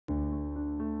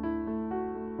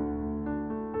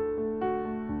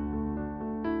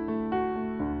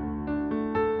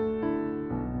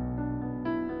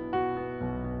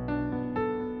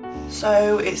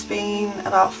So it's been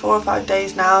about 4 or 5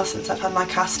 days now since I've had my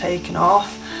cast taken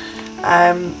off.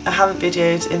 I haven't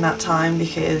videoed in that time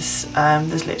because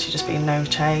there's literally just been no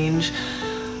change.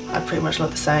 I pretty much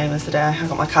look the same as the day I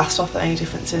got my cast off. The only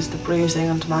difference is the bruising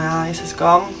under my eyes has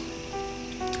gone.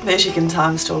 But as you can tell,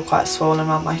 I'm still quite swollen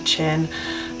around my chin.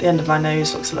 The end of my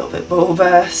nose looks a little bit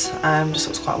bulbous, just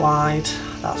looks quite wide.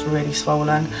 That's really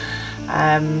swollen.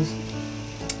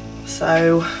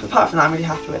 So apart from that, I'm really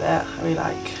happy with it. I really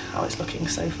like how it's looking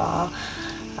so far.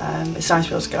 It's nice to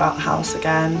be able to go out the house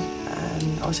again.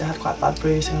 Obviously I had quite bad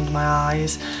bruising under my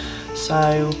eyes,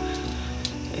 so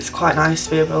it's quite nice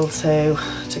to be able to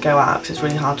go out because it's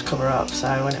really hard to cover up. So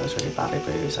when it was really badly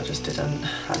bruised, I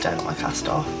got my cast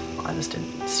off, I just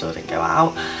still didn't go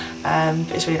out.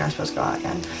 But it's really nice to be able to go out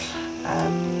again.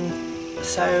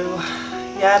 So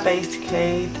yeah,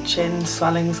 basically the chin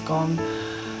swelling's gone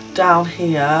down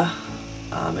here.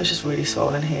 It's just really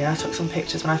swollen here. I took some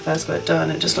pictures when I first got it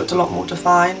done. It just looked a lot more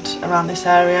defined around this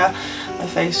area. My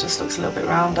face just looks a little bit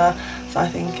rounder, so I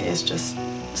think it is just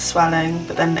swelling,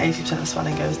 but then 80% of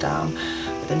swelling goes down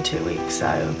within 2 weeks,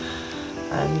 so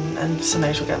and some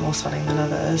days will get more swelling than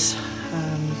others,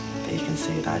 but you can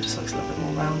see that it just looks a little bit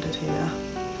more rounded here.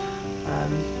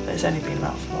 But it's only been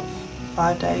about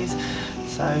 5 days,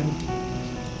 so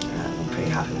I'm pretty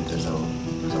happy with the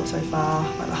result so far.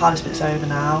 Like, the hardest bit's over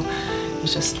now.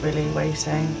 It's just really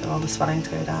waiting for all the swelling to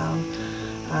go down.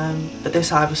 But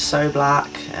this eye was so black,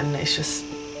 and it's just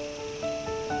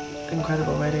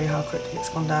incredible really how quickly it's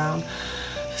gone down.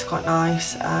 It's quite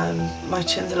nice. My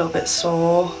chin's a little bit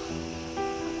sore.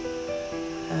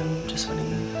 Just when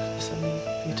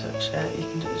you touch it,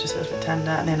 it just feels a bit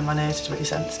tender, and the end of my nose is really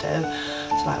sensitive.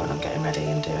 So like when I'm getting ready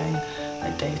and doing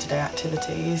like day-to-day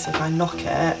activities, if I knock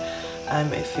it,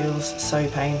 it feels so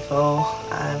painful.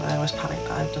 I always panic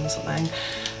that I've done something,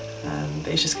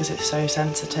 but it's just because it's so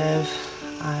sensitive.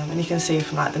 And you can see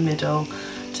from like the middle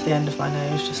to the end of my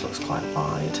nose just looks quite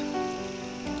wide.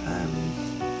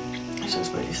 It's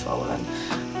just really swollen.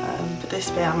 But this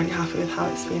bit I'm really happy with how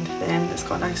it's been thin. It's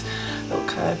got a nice little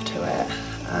curve to it.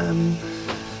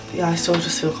 But yeah, I still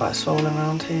just feel quite swollen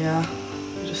around here.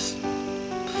 It just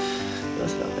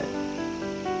feels a little bit.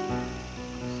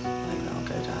 I think that'll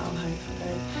go down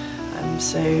hopefully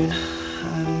soon.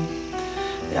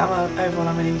 Yeah, overall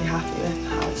I'm really happy with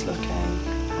how it's looking.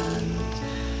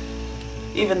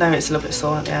 Even though it's a little bit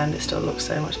sore at the end, it still looks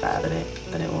so much better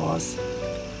than it was.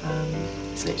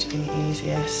 It's literally been the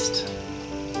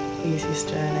easiest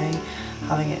journey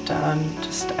having it done.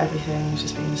 Just everything's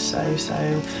just been so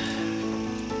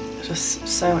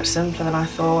much simpler than I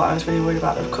thought. I was really worried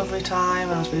about the recovery time,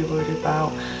 and I was really worried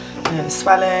about the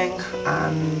swelling,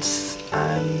 and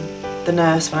the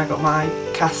nurse, when I got my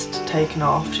cast taken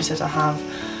off, she said I have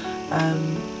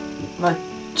my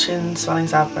chin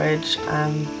swelling's average,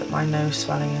 but my nose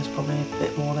swelling is probably a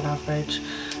bit more than average,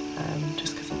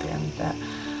 just because of the end bit.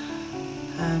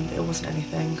 It wasn't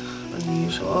anything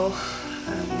unusual,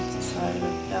 so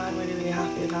yeah, I'm really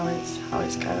happy with how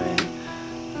it's going.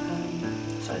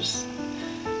 So I just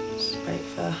wait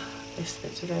for this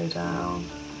bit to go down.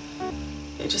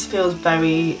 It just feels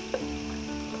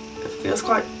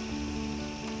quite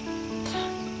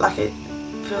like it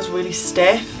feels really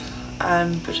stiff.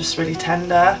 But just really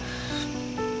tender.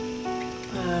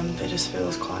 It just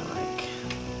feels quite like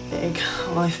big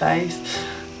on my face.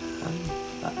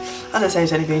 But as I say,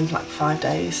 it's only been like 5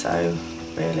 days, so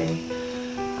really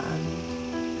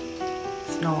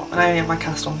it's not. And I only had my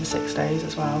cast on for 6 days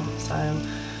as well, so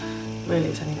really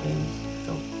it's only been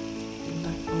a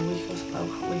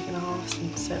week and a half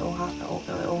since it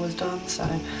all was done. So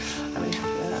I'm really happy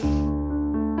with it.